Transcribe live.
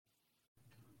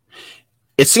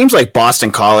It seems like Boston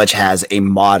College has a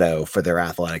motto for their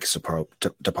athletics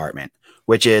department,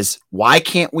 which is, why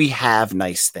can't we have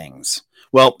nice things?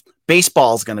 Well,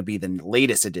 baseball is going to be the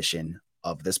latest edition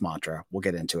of this mantra. We'll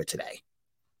get into it today.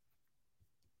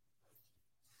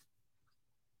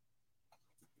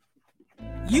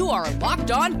 You are Locked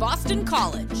On Boston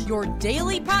College, your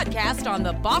daily podcast on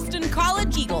the Boston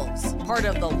College Eagles, part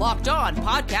of the Locked On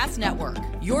Podcast Network,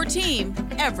 your team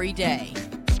every day.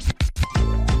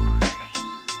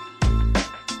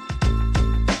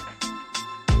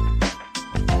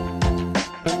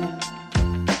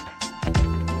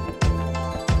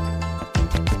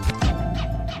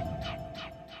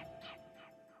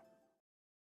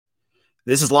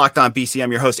 This is Locked On BC.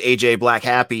 I'm your host, AJ Black.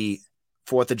 Happy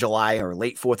 4th of July or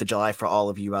late 4th of July for all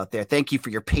of you out there. Thank you for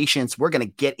your patience. We're going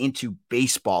to get into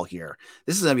baseball here.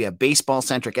 This is going to be a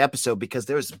baseball-centric episode because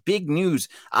there's big news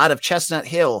out of Chestnut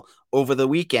Hill over the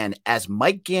weekend as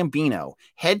Mike Gambino,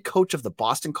 head coach of the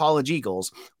Boston College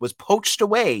Eagles, was poached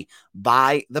away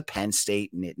by the Penn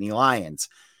State Nittany Lions.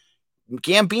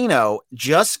 Gambino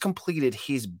just completed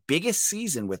his biggest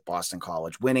season with Boston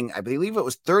College, winning, I believe it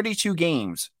was 32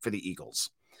 games for the Eagles,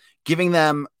 giving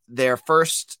them their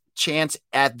first chance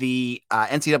at the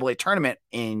NCAA tournament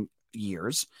in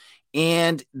years.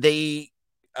 And they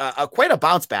quite a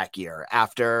bounce back year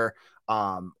after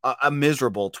a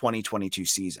miserable 2022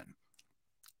 season.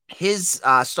 His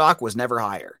stock was never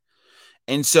higher.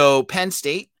 And so Penn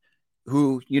State,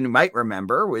 who you might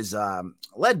remember was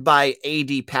led by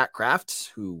A.D. Pat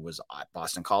Kraft, who was at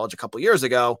Boston College a couple years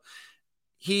ago.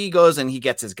 He goes and he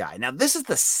gets his guy. Now, this is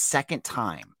the second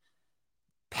time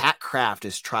Pat Kraft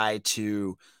has tried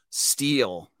to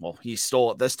steal. Well, he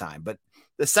stole it this time, but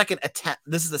this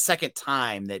is the second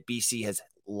time that BC has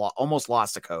almost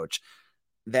lost a coach,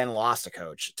 then lost a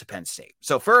coach to Penn State.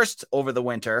 So first, over the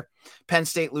winter, Penn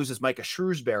State loses Micah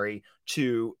Shrewsbury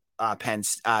to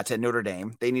Notre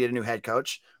Dame. They need a new head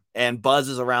coach, and buzz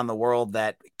is around the world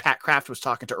that Pat Kraft was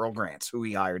talking to Earl Grants, who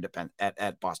he hired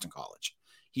at Boston College.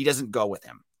 He doesn't go with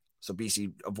him, so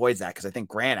BC avoids that because I think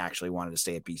Grant actually wanted to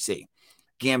stay at BC.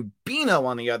 Gambino,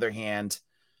 on the other hand,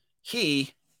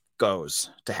 he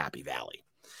goes to Happy Valley.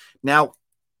 Now,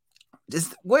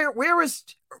 where is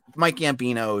Mike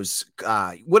Gambino's?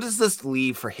 What does this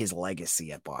leave for his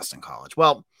legacy at Boston College?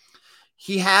 Well,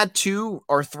 he had 2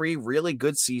 or 3 really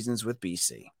good seasons with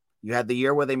BC. You had the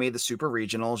year where they made the Super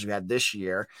Regionals. You had this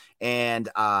year, and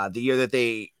the year that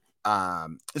they.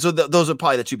 Those are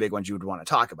probably the 2 big ones you would want to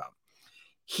talk about.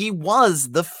 He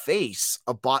was the face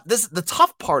of this. The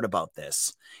tough part about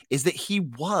this is that he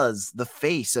was the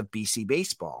face of BC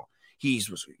baseball. He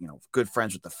was, good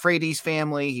friends with the Frady's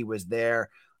family. He was there,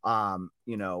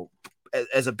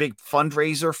 as a big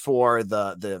fundraiser for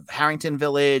the Harrington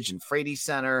Village and Frady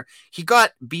Center. He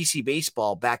got BC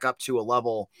baseball back up to a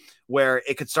level where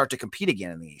it could start to compete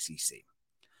again in the ACC.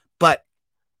 But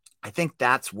I think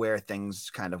that's where things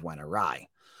kind of went awry.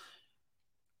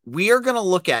 We are going to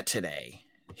look at today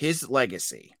his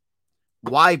legacy,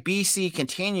 why BC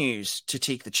continues to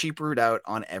take the cheap route out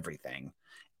on everything.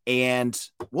 And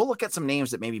we'll look at some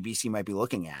names that maybe BC might be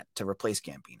looking at to replace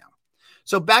Gambino.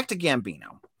 So back to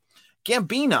Gambino.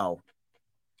 Gambino,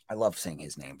 I love saying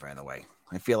his name, by the way.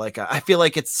 I feel like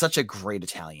it's such a great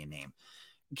Italian name.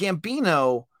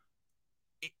 Gambino,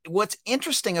 what's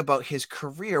interesting about his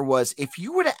career was, if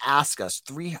you were to ask us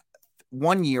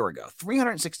 1 year ago,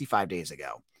 365 days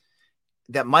ago,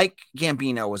 that Mike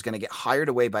Gambino was going to get hired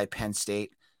away by Penn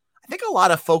State, I think a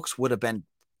lot of folks would have been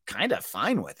kind of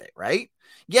fine with it, right?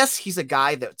 Yes, he's a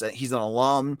guy he's an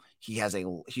alum. He's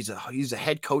a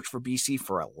head coach for BC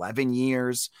for 11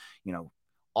 years,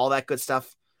 all that good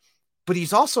stuff. But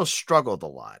he's also struggled a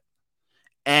lot.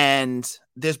 And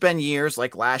there's been years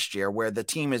like last year where the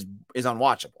team is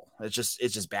unwatchable. It's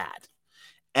just bad.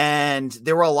 And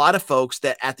there were a lot of folks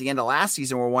that at the end of last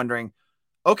season were wondering,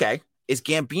 okay, is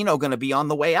Gambino going to be on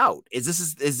the way out? Is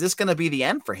this going to be the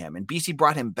end for him? And BC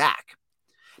brought him back.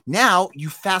 Now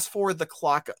you fast forward the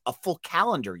clock a full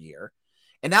calendar year,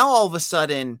 and now all of a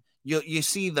sudden you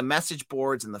see the message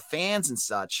boards and the fans and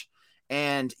such,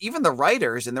 and even the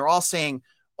writers, and they're all saying,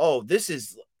 "Oh, this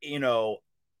is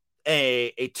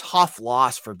a tough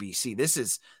loss for BC. This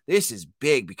is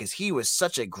big because he was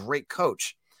such a great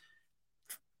coach."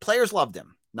 Players loved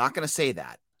him. Not going to say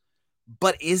that,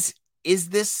 but is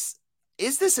this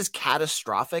as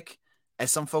catastrophic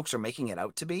as some folks are making it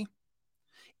out to be?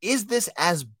 Is this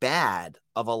as bad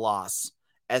of a loss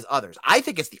as others? I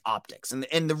think it's the optics.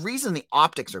 And the reason the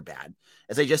optics are bad,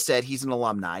 as I just said, he's an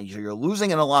alumni. You're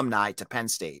losing an alumni to Penn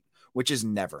State, which is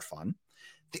never fun.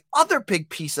 The other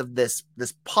big piece of this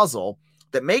puzzle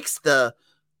that makes the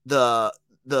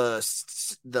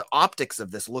the optics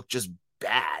of this look just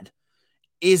bad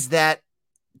is that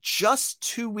just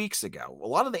 2 weeks ago, a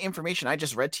lot of the information I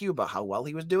just read to you about how well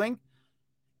he was doing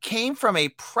came from a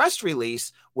press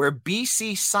release where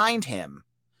BC signed him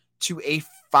to a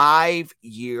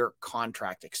 5-year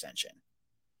contract extension.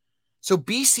 So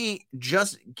BC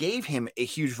just gave him a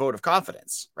huge vote of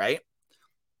confidence, right?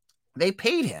 They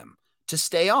paid him to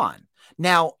stay on.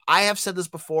 Now, I have said this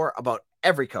before about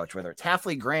every coach, whether it's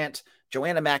Halfley, Grant,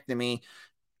 Joanna McNamee,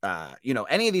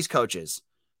 any of these coaches.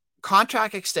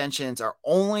 Contract extensions are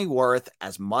only worth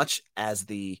as much as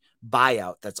the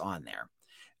buyout that's on there.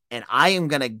 And I am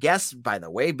going to guess, by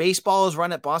the way baseball is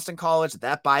run at Boston College,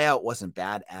 that buyout wasn't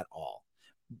bad at all.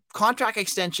 Contract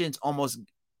extensions almost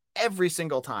every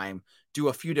single time do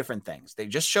a few different things. They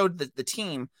just showed the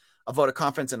team a vote of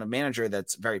confidence in a manager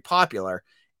that's very popular.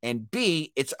 And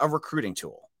B, it's a recruiting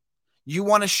tool. You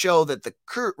want to show that the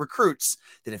recruits,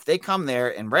 that if they come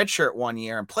there and redshirt 1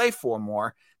 year and play 4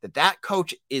 more, that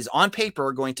coach is on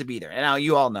paper going to be there. And now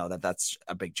you all know that that's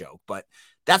a big joke, but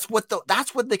that's what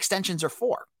the extensions are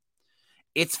for.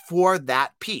 It's for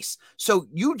that piece. So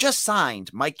you just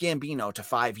signed Mike Gambino to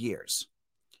 5 years.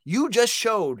 You just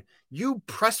showed, you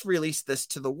press released this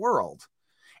to the world.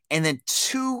 And then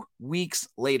 2 weeks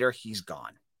later, he's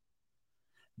gone.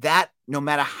 That, no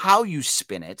matter how you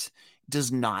spin it,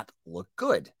 does not look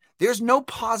good. There's no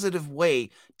positive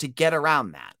way to get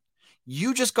around that.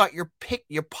 You just got your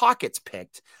pockets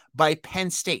picked by Penn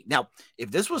State. Now, if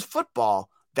this was football,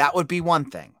 that would be one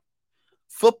thing.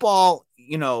 Football,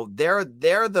 they're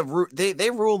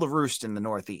they rule the roost in the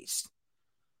Northeast.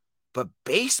 But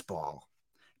baseball,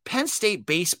 Penn State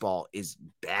baseball is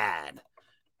bad.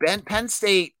 Penn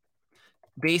State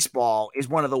baseball is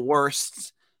one of the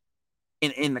worst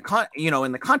in the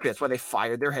country. That's why they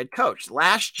fired their head coach.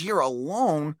 Last year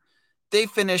alone, they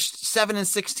finished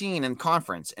 7-16 in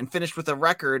conference and finished with a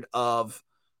record of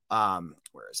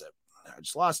where is it? I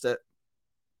just lost it.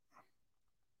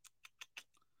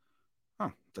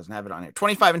 Doesn't have it on here.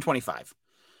 25-25.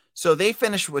 So they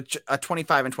finished with a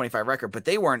 25-25 record, but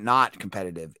they were not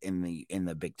competitive in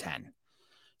the Big Ten.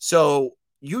 So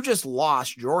you just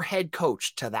lost your head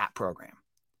coach to that program.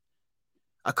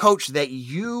 A coach that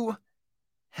you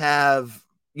have,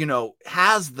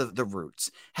 has the roots,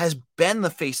 has been the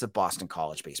face of Boston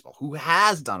College baseball, who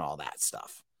has done all that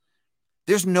stuff.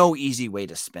 There's no easy way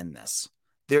to spin this.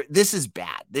 This is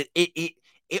bad.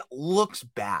 It looks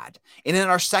bad. And in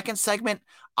our second segment,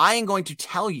 I am going to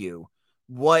tell you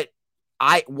why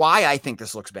I think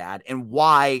this looks bad and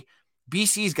why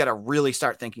BC's got to really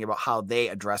start thinking about how they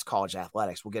address college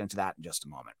athletics. We'll get into that in just a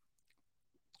moment.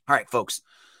 All right, folks.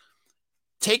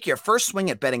 Take your first swing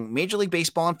at betting Major League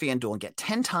Baseball on FanDuel and get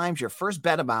 10 times your first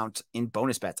bet amount in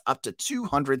bonus bets up to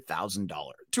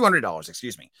 $200,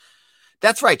 excuse me.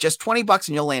 That's right, just $20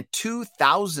 and you'll land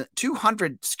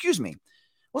 $200, excuse me.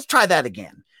 Let's try that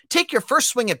again. Take your first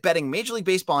swing at betting Major League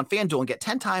Baseball on FanDuel and get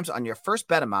 10 times on your first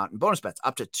bet amount in bonus bets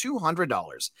up to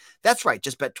 $200. That's right,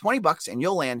 just bet $20 and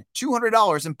you'll land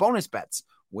 $200 in bonus bets,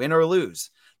 win or lose.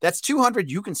 That's $200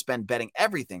 you can spend betting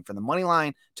everything from the money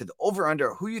line to the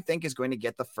over-under who you think is going to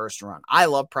get the first run. I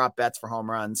love prop bets for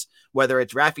home runs, whether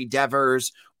it's Rafi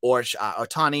Devers or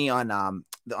Ohtani on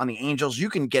the Angels. You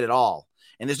can get it all.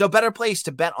 And there's no better place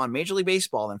to bet on Major League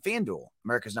Baseball than FanDuel,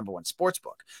 America's #1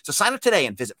 sportsbook. So sign up today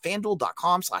and visit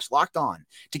FanDuel.com/lockedon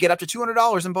to get up to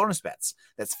 $200 in bonus bets.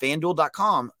 That's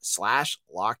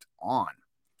FanDuel.com/lockedon. All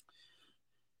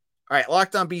right,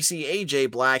 Locked On BC, AJ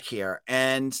Black here,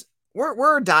 and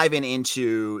we're diving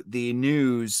into the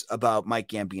news about Mike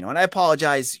Gambino. And I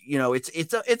apologize,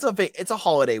 it's a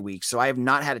holiday week, so I have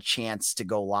not had a chance to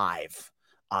go live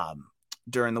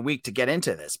during the week to get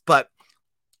into this, but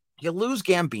you lose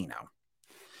Gambino,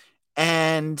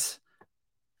 and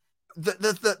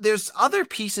there's other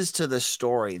pieces to this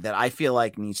story that I feel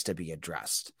like needs to be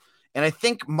addressed, and I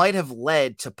think might have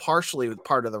led to partially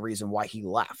part of the reason why he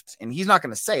left. And he's not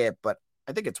going to say it, but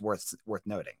I think it's worth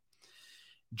noting.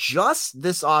 Just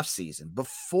this offseason,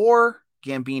 before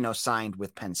Gambino signed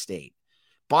with Penn State,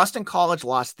 Boston College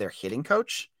lost their hitting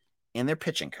coach and their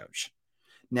pitching coach.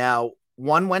 Now,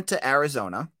 one went to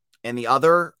Arizona, and the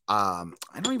other, I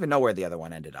don't even know where the other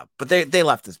one ended up, but they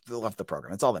left the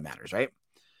program. That's all that matters, right?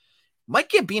 Mike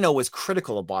Gambino was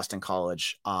critical of Boston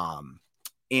College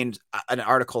in an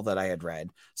article that I had read,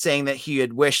 saying that he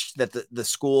had wished that the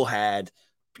school had,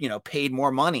 paid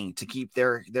more money to keep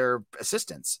their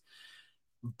assistants.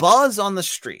 Buzz on the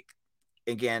street,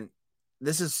 again,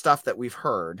 this is stuff that we've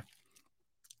heard,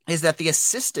 is that the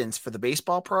assistants for the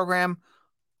baseball program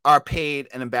are paid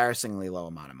an embarrassingly low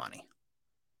amount of money.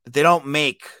 That they don't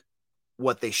make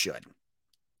what they should.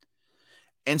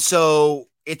 And so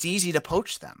it's easy to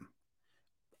poach them.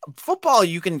 Football,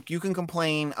 you can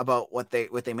complain about what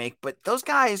they make, but those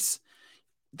guys,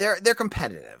 they're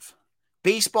competitive.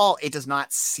 Baseball, it does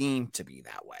not seem to be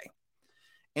that way.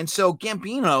 And so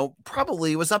Gambino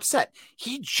probably was upset.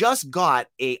 He just got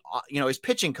his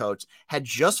pitching coach had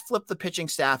just flipped the pitching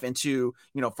staff into,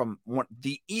 from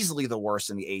easily the worst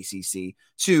in the ACC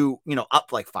to,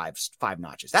 up like five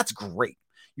notches. That's great.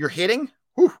 You're hitting.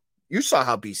 Whew, you saw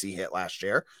how BC hit last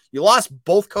year. You lost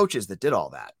both coaches that did all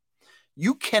that.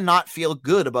 You cannot feel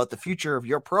good about the future of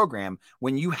your program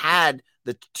when you had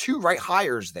the two right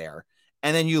hires there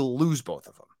and then you lose both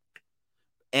of them.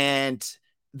 And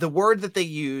the word that they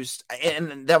used,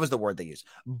 and that was the word they used,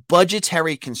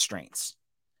 budgetary constraints.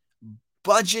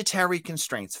 Budgetary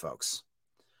constraints, folks.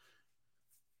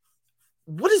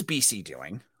 What is BC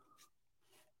doing?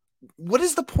 What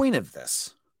is the point of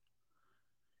this?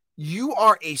 You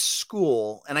are a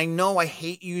school, and I know I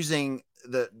hate using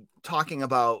talking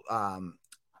about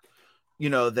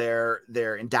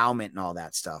their endowment and all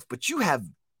that stuff, but you have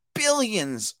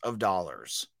billions of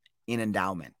dollars in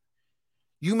endowment.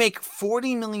 You make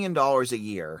 $40 million a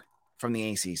year from the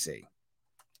ACC.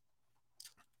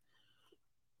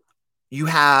 You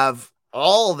have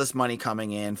all of this money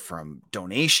coming in from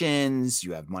donations.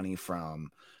 You have money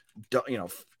from,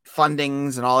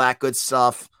 fundings and all that good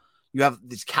stuff. You have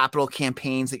these capital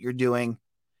campaigns that you're doing.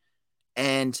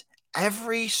 And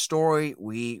every story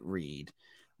we read,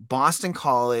 Boston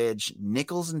College,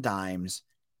 nickels and dimes,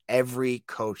 every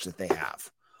coach that they have.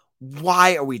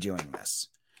 Why are we doing this?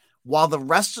 While the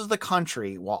rest of the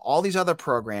country, while all these other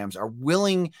programs are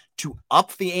willing to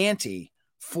up the ante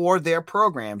for their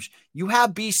programs, you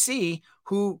have BC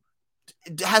who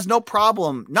has no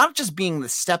problem not just being the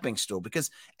stepping stool, because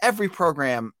every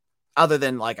program other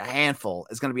than like a handful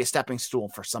is going to be a stepping stool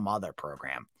for some other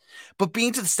program, but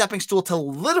being to the stepping stool to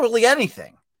literally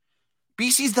anything.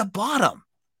 BC's the bottom,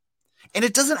 and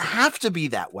it doesn't have to be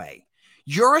that way.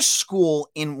 You're a school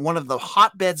in one of the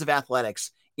hotbeds of athletics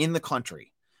in the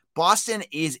country. Boston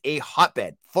is a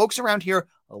hotbed. Folks around here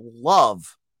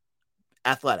love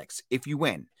athletics. If you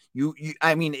win,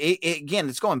 again,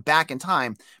 it's going back in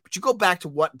time, but you go back to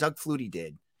what Doug Flutie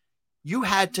did. You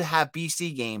had to have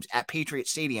BC games at Patriot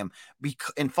Stadium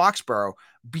in Foxborough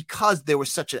because there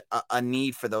was such a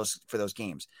need for those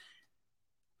games.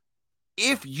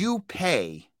 If you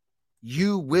pay,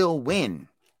 you will win.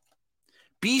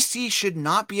 BC should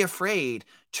not be afraid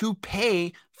to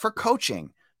pay for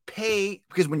coaching.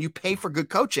 Because when you pay for good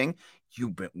coaching,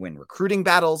 you win recruiting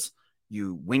battles,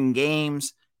 you win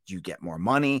games, you get more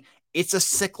money. It's a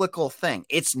cyclical thing.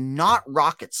 It's not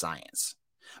rocket science.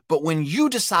 But when you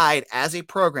decide as a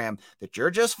program that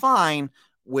you're just fine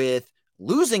with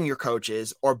losing your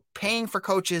coaches or paying for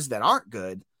coaches that aren't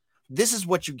good, this is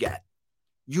what you get.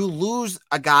 You lose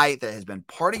a guy that has been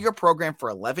part of your program for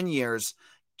 11 years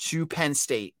to Penn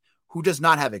State, who does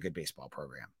not have a good baseball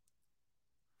program.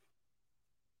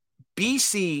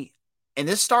 BC, and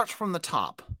this starts from the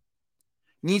top,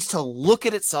 needs to look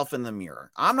at itself in the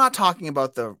mirror. I'm not talking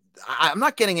about I'm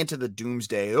not getting into the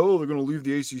doomsday. Oh, they're going to leave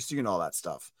the ACC and all that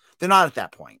stuff. They're not at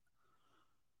that point.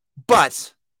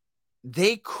 But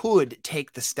they could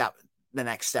take the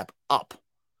next step up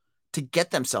to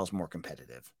get themselves more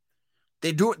competitive.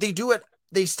 They do it.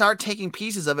 They start taking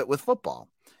pieces of it with football.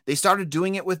 They started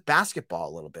doing it with basketball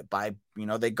a little bit by,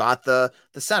 they got the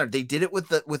center. They did it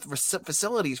with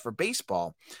facilities for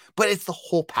baseball, but it's the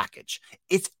whole package.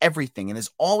 It's everything. And there's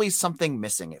always something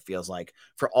missing, it feels like,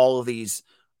 for all of these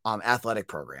athletic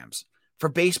programs. For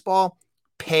baseball,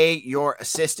 pay your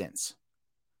assistants.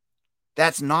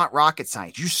 That's not rocket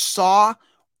science. You saw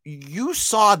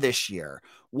this year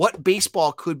what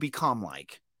baseball could become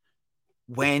like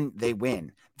when they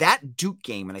win. That Duke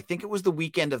game, and I think it was the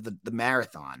weekend of the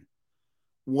marathon,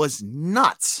 was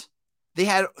nuts. They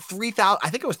had 3,000,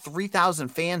 I think it was 3,000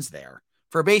 fans there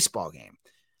for a baseball game.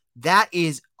 That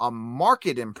is a marked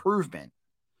improvement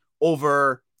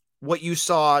over what you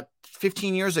saw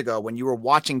 15 years ago when you were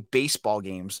watching baseball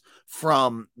games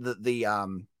from the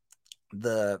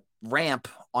ramp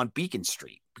on Beacon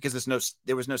Street, because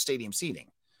there was no stadium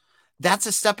seating. That's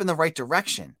a step in the right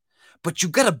direction, but you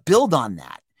got to build on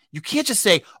that. You can't just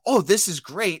say, "Oh, this is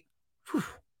great. Whew.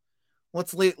 We're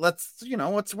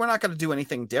not going to do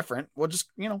anything different. We'll just,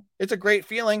 it's a great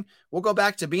feeling. We'll go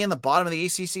back to being the bottom of the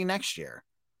ACC next year."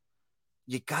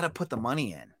 You got to put the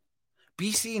money in.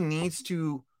 BC needs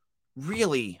to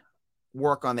really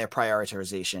work on their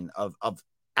prioritization of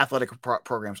athletic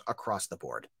programs across the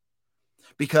board,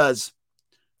 because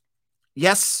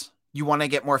yes, you want to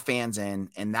get more fans in,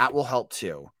 and that will help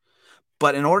too.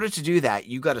 But in order to do that,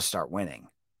 you got to start winning.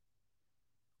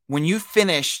 when you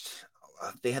finished,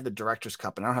 they had the Directors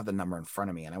Cup, and I don't have the number in front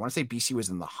of me, and I want to say BC was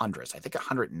in the hundreds. I think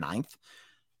 109th.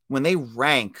 When they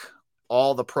rank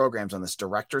all the programs on this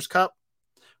Directors Cup,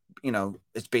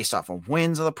 it's based off of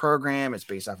wins of the program. It's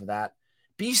based off of that.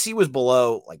 BC was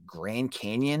below like Grand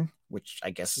Canyon, which I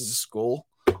guess is a school.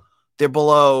 They're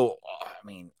below,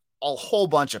 a whole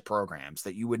bunch of programs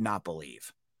that you would not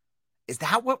believe. Is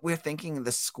that what we're thinking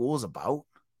the school is about?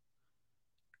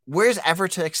 Where's ever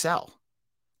to excel?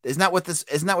 Isn't that what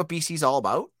BC is all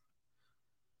about?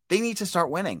 They need to start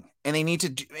winning, and they need to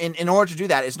do, in order to do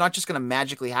that, it's not just going to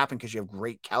magically happen because you have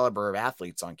great caliber of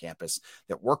athletes on campus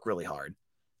that work really hard.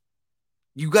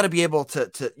 You got to be able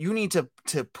you need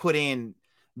to put in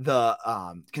the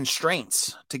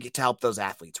constraints to help those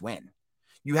athletes win.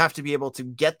 You have to be able to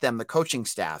get them the coaching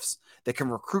staffs that can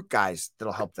recruit guys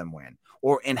that'll help them win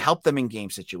and help them in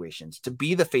game situations to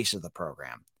be the face of the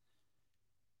program.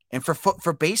 And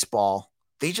for baseball,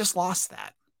 they just lost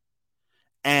that.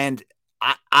 And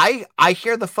I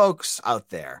hear the folks out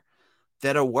there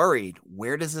that are worried.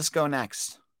 Where does this go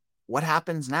next? What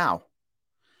happens now?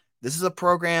 This is a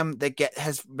program that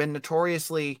has been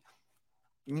notoriously,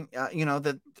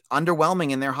 the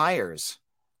underwhelming in their hires.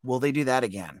 Will they do that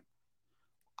again?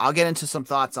 I'll get into some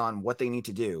thoughts on what they need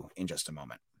to do in just a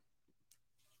moment.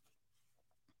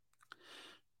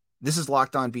 This is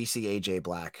Locked On BC, AJ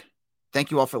Black.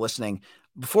 Thank you all for listening.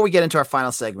 Before we get into our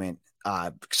final segment,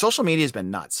 social media has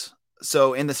been nuts.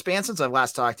 So in the span since I've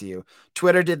last talked to you,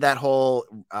 Twitter did that whole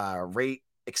rate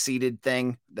exceeded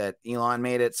thing that Elon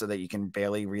made it so that you can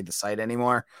barely read the site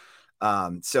anymore.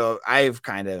 So I've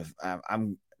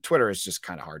Twitter is just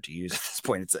kind of hard to use at this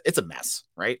point. It's a mess,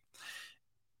 right?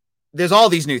 There's all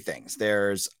these new things.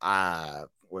 There's what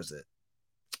was the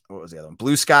other one?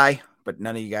 Blue Sky, but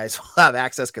none of you guys will have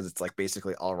access because it's like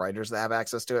basically all writers that have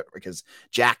access to it, because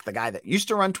Jack, the guy that used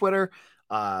to run Twitter,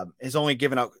 is only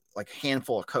given out like a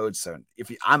handful of codes. So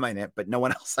I'm on it, but no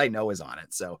one else I know is on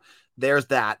it. So there's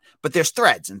that. But there's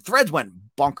Threads, and Threads went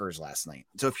bonkers last night.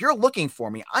 So if you're looking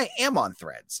for me, I am on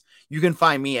Threads. You can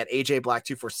find me at AJ Black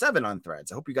 247 on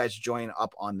Threads. I hope you guys join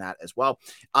up on that as well.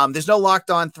 There's no Locked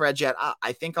On Threads yet.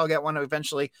 I think I'll get one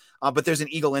eventually. But there's an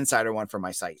Eagle Insider one for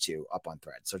my site too up on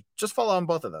Threads. So just follow on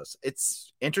both of those.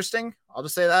 It's interesting. I'll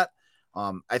just say that.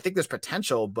 I think there's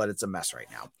potential, but it's a mess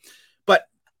right now. But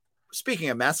speaking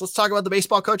of mess, let's talk about the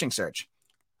baseball coaching search,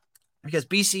 because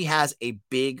BC has a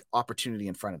big opportunity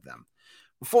in front of them.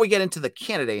 Before we get into the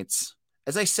candidates,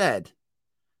 as I said,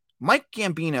 Mike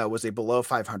Gambino was a below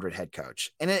 500 head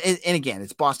coach. And again,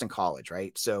 it's Boston College,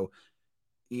 right? So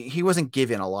he wasn't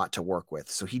given a lot to work with.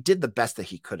 So he did the best that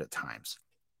he could at times.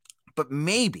 But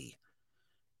maybe,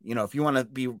 if you want to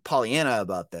be Pollyanna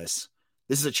about this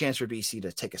is a chance for BC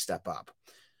to take a step up.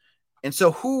 And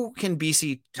so who can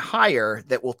BC hire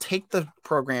that will take the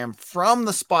program from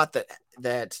the spot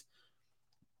that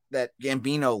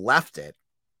Gambino left it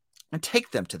and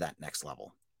take them to that next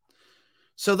level?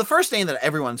 So the first name that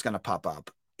everyone's going to pop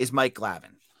up is Mike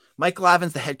Glavine. Mike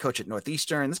Glavine's the head coach at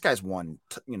Northeastern. This guy's won,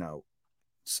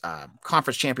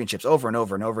 conference championships over and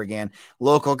over and over again.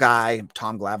 Local guy,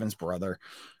 Tom Glavine's brother.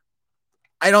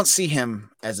 I don't see him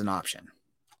as an option.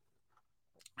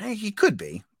 He could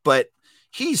be, but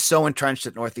he's so entrenched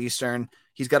at Northeastern.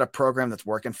 He's got a program that's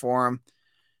working for him.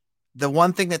 The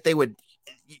one thing that they would,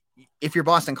 if you're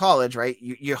Boston College, right,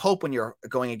 you hope when you're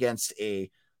going against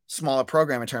a smaller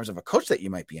program in terms of a coach that you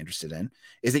might be interested in,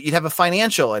 is that you'd have a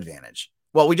financial advantage.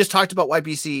 Well, we just talked about why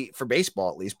BC, for baseball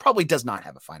at least, probably does not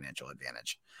have a financial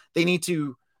advantage. They need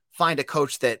to find a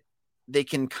coach that they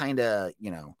can kind of,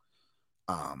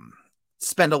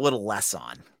 spend a little less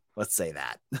on. Let's say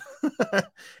that.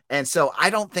 And so I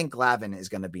don't think Glavine is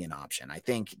going to be an option. I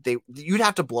think you'd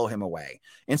have to blow him away.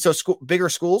 And so bigger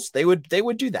schools, they would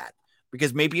do that,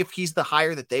 because maybe if he's the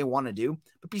hire that they want to do,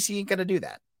 but BC ain't going to do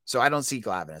that. So I don't see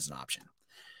Glavine as an option.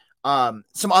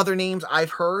 Some other names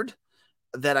I've heard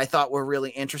that I thought were really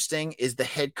interesting is the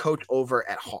head coach over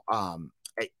at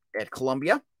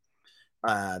Columbia.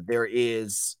 There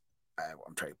is,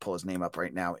 I'm trying to pull his name up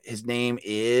right now. His name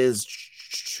is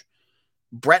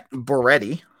Brett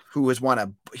Boretti, who has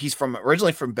he's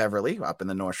originally from Beverly up in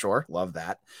the North Shore. Love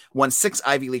that. Won 6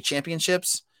 Ivy League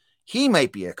championships. He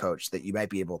might be a coach that you might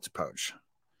be able to poach.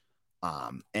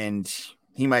 And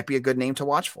he might be a good name to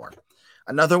watch for.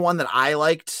 Another one that I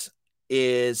liked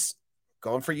is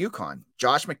going for UConn.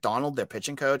 Josh McDonald, their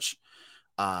pitching coach,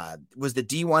 was the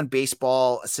D1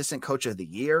 baseball assistant coach of the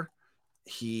year.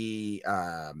 He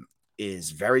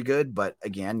is very good, but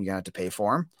again, you're going to have to pay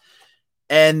for him.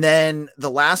 And then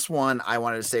the last one I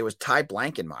wanted to say was Ty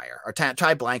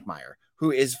Blankmeyer,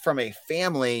 who is from a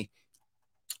family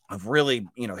of really,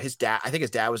 his dad. I think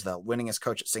his dad was the winningest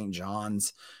coach at St.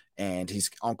 John's, and his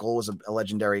uncle was a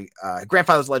legendary,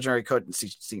 grandfather was a legendary coach at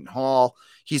Seton Hall.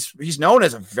 He's known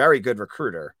as a very good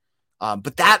recruiter.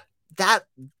 But that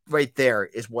right there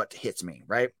is what hits me,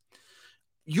 right?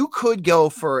 You could go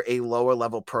for a lower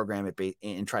level program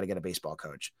and try to get a baseball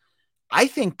coach. I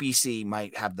think BC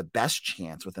might have the best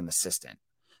chance with an assistant,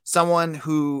 someone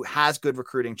who has good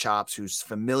recruiting chops, who's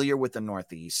familiar with the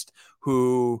Northeast,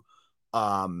 who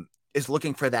is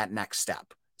looking for that next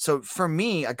step. So for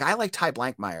me, a guy like Ty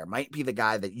Blankmeyer might be the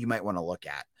guy that you might want to look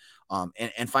at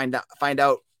and find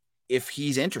out if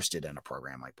he's interested in a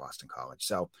program like Boston College.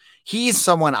 So he's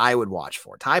someone I would watch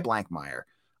for, Ty Blankmeyer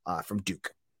from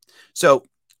Duke. So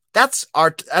that's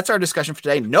our discussion for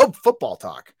today. No football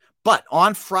talk, but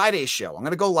on Friday's show, I'm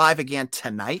going to go live again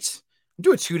tonight. I'm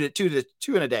doing two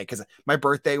in a day because my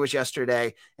birthday was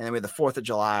yesterday, and then with the 4th of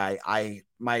July,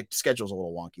 my schedule's a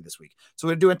little wonky this week. So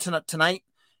we're doing tonight,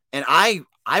 and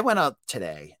I went up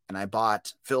today and I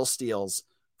bought Phil Steele's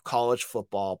college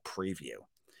football preview,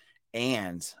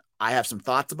 and I have some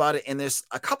thoughts about it, and there's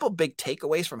a couple big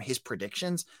takeaways from his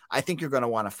predictions I think you're going to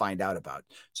want to find out about.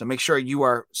 So make sure you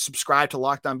are subscribed to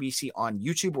Locked On BC on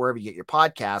YouTube, wherever you get your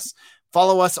podcasts.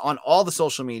 Follow us on all the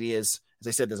social medias. As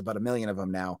I said, there's about 1 million of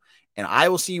them now. And I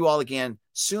will see you all again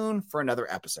soon for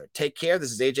another episode. Take care.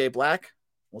 This is AJ Black.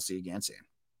 We'll see you again soon.